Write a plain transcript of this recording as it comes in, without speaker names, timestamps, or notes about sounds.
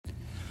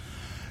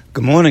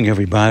Good morning,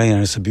 everybody,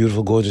 and it's a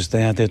beautiful, gorgeous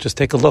day out there. Just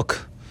take a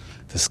look.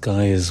 The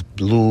sky is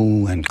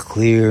blue and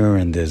clear,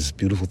 and there's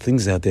beautiful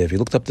things out there. If you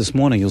looked up this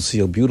morning, you'll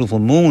see a beautiful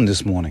moon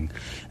this morning.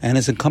 And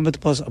it's incumbent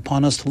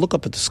upon us to look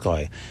up at the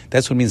sky.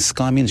 That's what it means.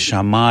 Sky means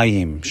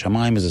shamayim.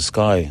 Shamayim is the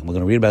sky. We're going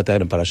to read about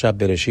that in Parashat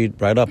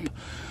Bereshit right up.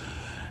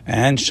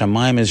 And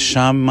shamayim is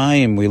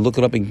shamayim. We look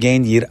it up and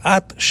gain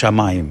yirat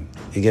shamayim.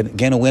 You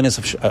gain awareness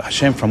of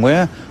Hashem from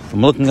where?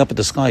 From looking up at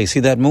the sky. You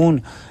see that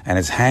moon, and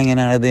it's hanging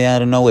out of there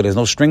out of nowhere. There's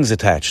no strings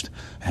attached.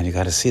 And you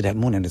got to see that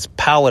moon, and it's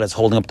power that's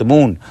holding up the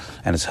moon.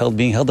 And it's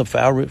being held up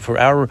for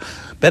our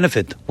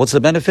benefit. What's the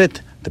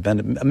benefit?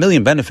 A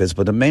million benefits,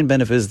 but the main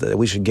benefit is that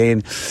we should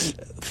gain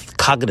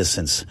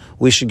cognizance.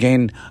 We should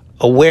gain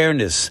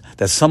awareness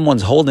that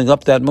someone's holding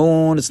up that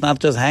moon. It's not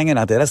just hanging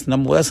out there. That's the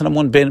number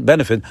one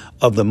benefit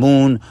of the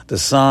moon, the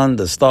sun,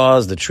 the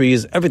stars, the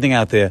trees, everything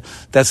out there.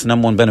 That's the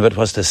number one benefit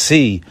for us to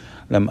see.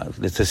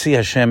 To see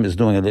Hashem is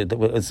doing it.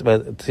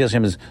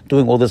 Hashem is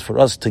doing all this for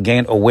us to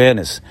gain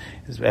awareness,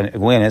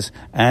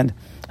 and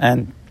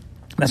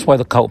that's why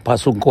the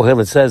pasuk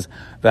Kohelet says,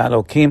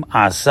 "V'Elokim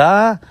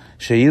asa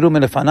sheyiru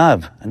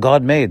milefanav." And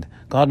God made.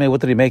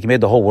 What did He make? He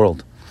made the whole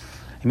world.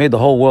 He made the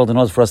whole world in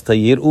order for us to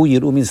yiru.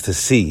 Yiru means to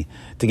see,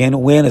 to gain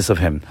awareness of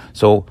Him.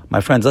 So,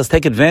 my friends, let's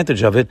take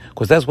advantage of it,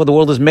 because that's what the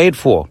world is made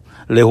for.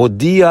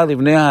 Lehodia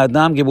livnei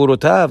ha'adam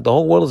geburotav. The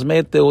whole world is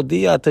made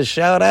to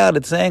shout out.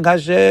 It's saying,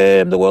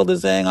 Hashem. The world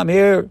is saying, I'm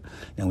here.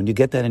 And when you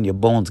get that in your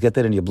bones, get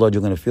that in your blood,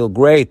 you're going to feel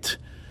great,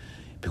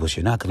 because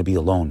you're not going to be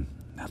alone.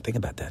 Now, think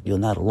about that. You're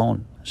not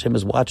alone. Hashem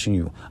is watching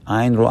you.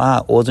 Ayin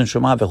ro'ah, ozen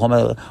shomah,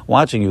 v'chom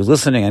watching you. He's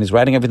listening, and He's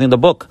writing everything in the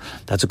book.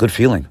 That's a good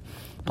feeling.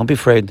 Don't be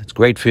afraid. It's a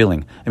great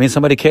feeling. I mean,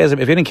 somebody cares. If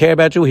He didn't care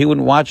about you, He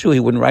wouldn't watch you. He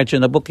wouldn't write you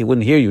in the book. He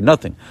wouldn't hear you.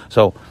 Nothing.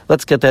 So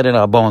let's get that in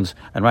our bones.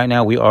 And right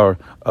now we are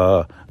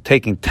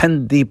taking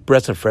 10 deep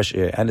breaths of fresh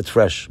air. And it's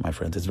fresh, my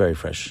friends. It's very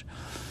fresh.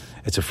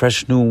 It's a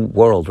fresh new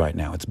world right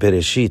now. It's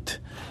Bereshit.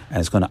 And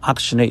it's going to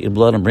oxygenate your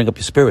blood and bring up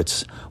your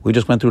spirits. We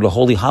just went through the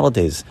holy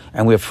holidays,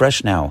 and we're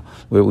fresh now.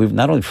 We're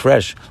not only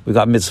fresh, we've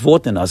got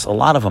mitzvot in us, a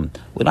lot of them.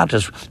 We're not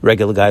just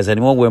regular guys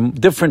anymore. We're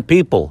different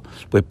people.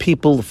 We're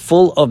people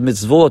full of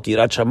mitzvot,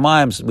 yirat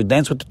shamayim. We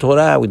dance with the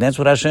Torah. We dance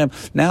with Hashem.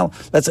 Now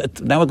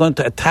we're going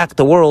to attack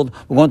the world.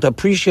 We're going to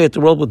appreciate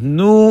the world with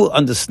new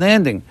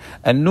understanding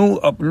and new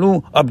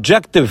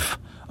objective.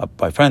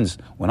 My friends,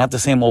 we're not the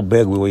same old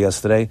beg we were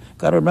yesterday.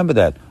 Got to remember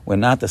that. We're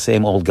not the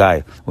same old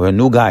guy. We're a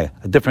new guy,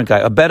 a different guy,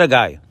 a better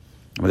guy.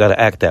 We got to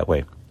act that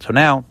way. So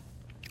now,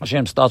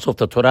 Hashem starts off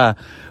the Torah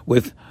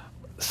with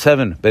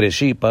 7,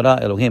 Bereshit, Bara,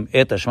 Elohim,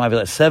 Et,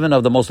 Shema, 7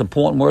 of the most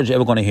important words you're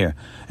ever going to hear.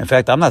 In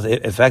fact,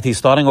 He's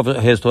starting off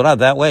His Torah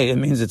that way. It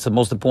means it's the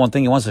most important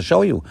thing He wants to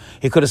show you.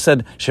 He could have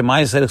said, Shema,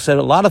 He said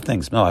a lot of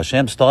things. No,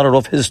 Hashem started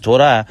off His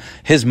Torah,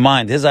 His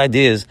mind, His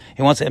ideas.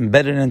 He wants to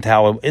embed it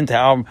into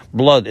our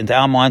blood, into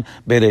our mind,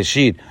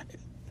 Bereshit.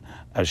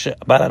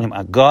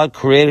 God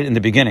created in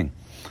the beginning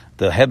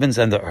the heavens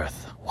and the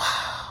earth. Wow.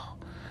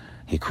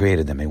 He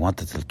created them. He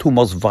wanted the 2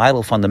 most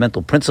vital,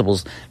 fundamental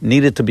principles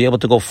needed to be able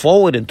to go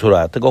forward in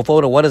Torah. To go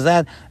forward, what is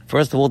that?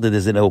 First of all,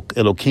 there's an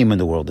Elokim in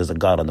the world. There's a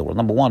God in the world.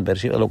 Number 1,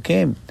 Bereshit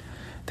Elokim.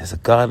 There's a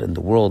God in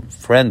the world.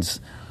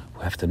 Friends,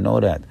 we have to know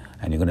that.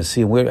 And you're going to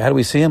see Him. How do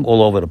we see Him?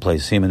 All over the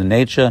place. See Him in the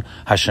nature.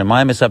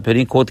 Hashemayim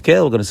esaperin kot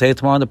kel. We're going to say it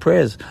tomorrow in the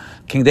prayers.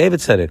 King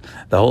David said it.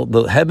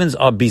 The heavens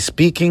are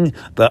bespeaking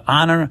the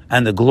honor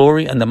and the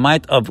glory and the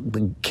might of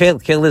Kel.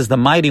 Kel is the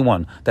mighty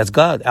one. That's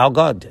God, our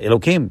God,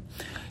 Elokim.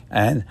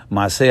 And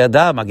Maaseh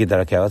Yadav Magid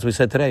Darakev. That's what we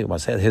said today.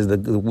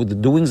 The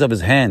doings of His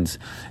hands,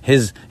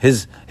 His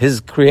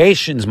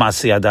creations,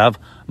 Maaseh Yadav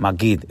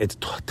Magid. It's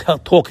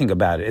talking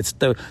about it. It's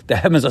the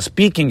heavens are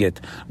speaking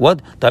it.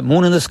 What? That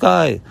moon in the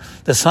sky,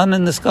 the sun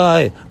in the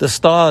sky, the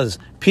stars,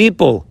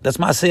 people. That's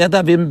Maaseh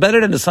Yadav. Even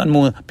better than the sun,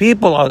 moon.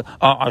 People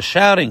are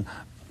shouting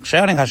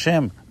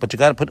Hashem. But you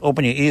got to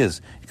open your ears.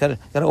 You got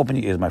to open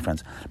your ears, my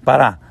friends.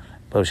 Bara.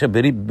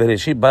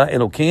 Bereshit bara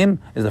Elokim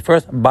is the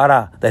first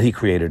bara that He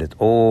created it.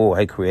 Oh,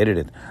 I created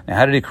it. Now,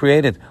 how did He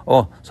create it?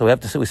 Oh, so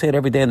we say it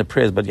every day in the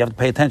prayers, but you have to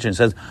pay attention. It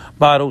says,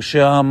 Baruch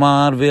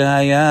she'amar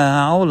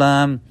v'haya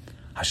ha'olam.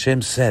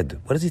 Hashem said.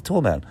 What is He talking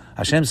about?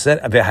 Hashem said,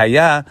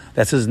 v'haya,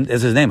 that's his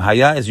name.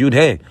 Haya is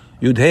Yud-He.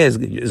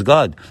 Yud-He is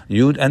God.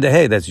 Yud and the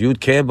He, that's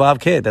Yud-Ke,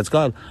 Vav-Ke, that's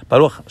God.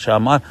 Baruch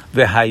she'amar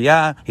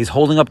v'haya, He's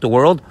holding up the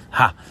world.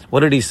 Ha!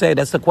 What did He say?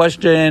 That's the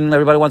question.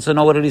 Everybody wants to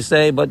know what did He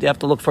say, but you have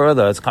to look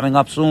further. It's coming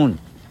up soon.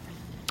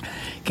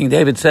 King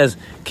David says,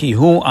 Ki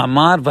hu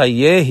amar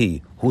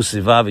vayehi hu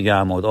siva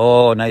v'yamod.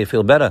 Oh, now you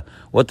feel better.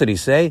 What did He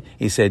say?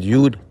 He said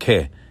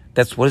Yud-Ke.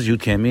 What does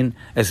Yud-Ke mean?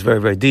 It's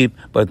very, very deep,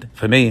 but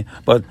for me,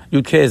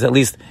 Yud-Ke is at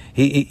least,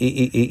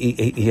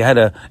 he had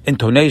a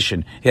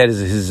intonation. He had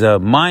his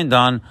mind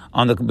on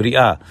the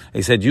B'ri'ah.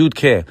 He said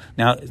Yud-Ke.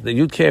 Now, the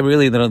Yud-Ke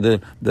really, the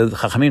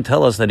Chachamim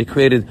tell us that He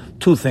created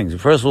 2 things.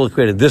 First of all, He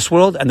created this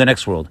world and the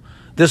next world.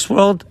 This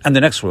world and the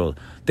next world.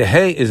 The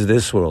He is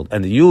this world,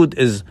 and the Yud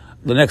is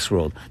the next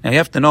world. Now you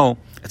have to know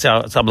it's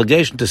our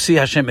obligation to see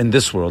Hashem in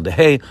this world. The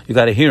hay, you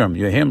got to hear Him.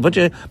 You hear Him. Put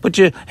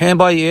your hand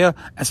by your ear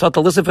and start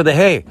to listen for the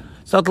hay.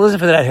 Start to listen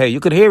for that hay. You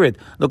could hear it.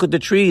 Look at the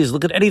trees.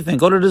 Look at anything.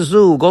 Go to the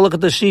zoo. Go look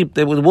at the sheep.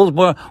 The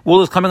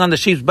wool is coming on the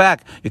sheep's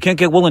back. You can't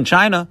get wool in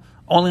China.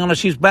 Only on the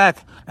sheep's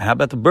back. And how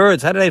about the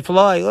birds? How do they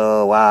fly?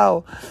 Oh,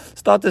 wow.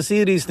 Start to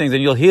see these things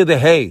and you'll hear the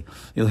hay.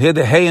 You'll hear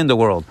the hay in the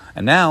world.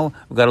 And now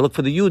we've got to look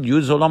for the Yud.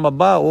 Yud Zolam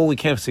Haba. Oh, we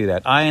can't see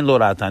that. Ayin Lo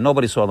Ra'ata.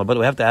 Nobody saw them. But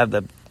we have to have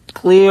the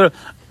clear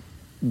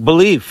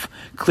belief,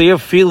 clear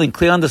feeling,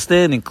 clear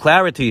understanding,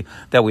 clarity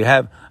that we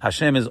have.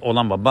 Hashem is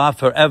Olam Haba,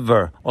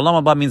 forever.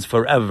 Olam Haba means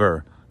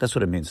forever. That's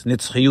what it means.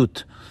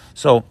 Nitzchiyut.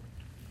 So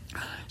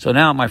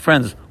now, my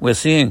friends, we're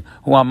seeing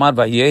Hu Amad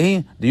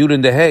Vayehi, the Yud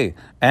and the Hey.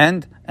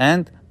 And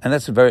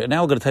that's now we're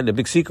going to tell you the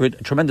big secret,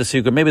 a tremendous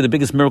secret, maybe the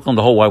biggest miracle in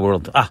the whole wide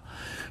world.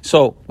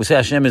 So we say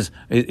Hashem is,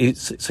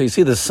 so you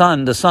see the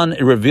sun,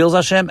 it reveals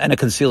Hashem and it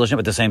conceals Hashem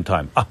at the same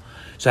time.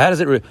 So how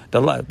does it,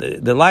 the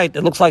light,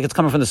 it looks like it's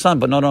coming from the sun,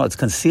 but no, it's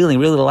concealing.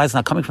 Really, the light's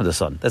not coming from the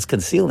sun. That's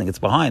concealing, it's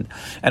behind.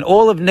 And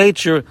all of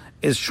nature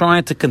is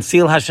trying to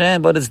conceal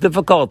Hashem, but it's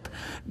difficult.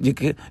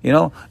 You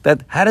know,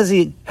 that, how's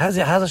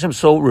Hashem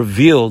so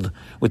revealed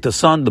with the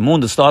sun, the moon,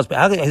 the stars?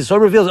 He's so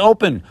revealed, it's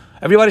open.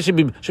 Everybody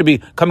should be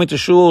coming to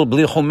shul,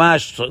 bli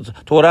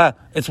chumash, Torah.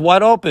 It's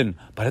wide open,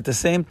 but at the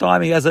same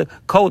time, he has a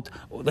coat.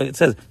 It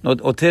says,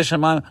 "Oteh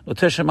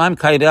shemaim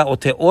kaideh,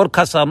 oteh or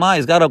kasama."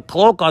 He's got a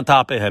cloak on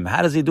top of him.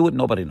 How does he do it?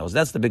 Nobody knows.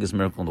 That's the biggest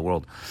miracle in the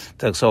world.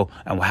 So,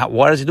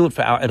 why does he do it?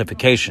 For our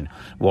edification.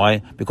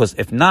 Why? Because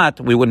if not,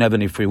 we wouldn't have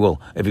any free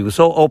will. If he was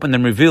so open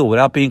and revealed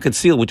without being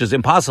concealed, which is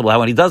impossible,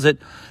 when he does it,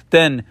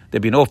 then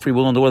there'd be no free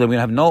will in the world, and we'd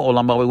have no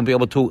olam haba.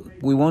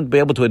 We won't be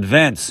able to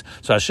advance.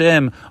 So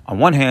Hashem, on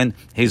one hand,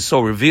 He's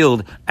so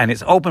revealed, and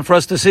it's open for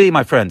us to see,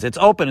 my friends. It's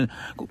open.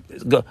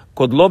 We're going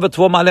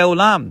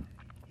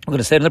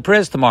to say it in the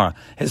prayers tomorrow.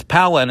 His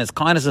power and His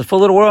kindness is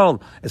full of the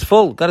world. It's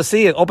full. Got to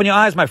see it. Open your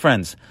eyes, my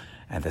friends.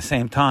 At the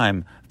same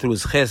time, through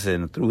His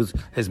chesed, through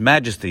His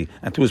majesty,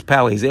 and through His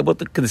power, He's able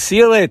to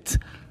conceal it.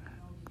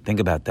 Think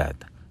about that.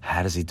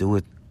 How does He do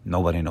it?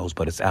 Nobody knows,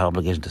 but it's our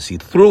obligation to see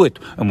through it.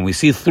 And when we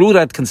see through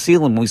that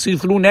concealment, when we see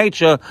through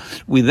nature,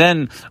 we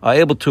then are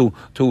able to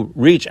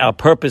reach our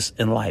purpose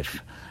in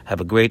life.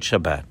 Have a great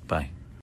Shabbat. Bye.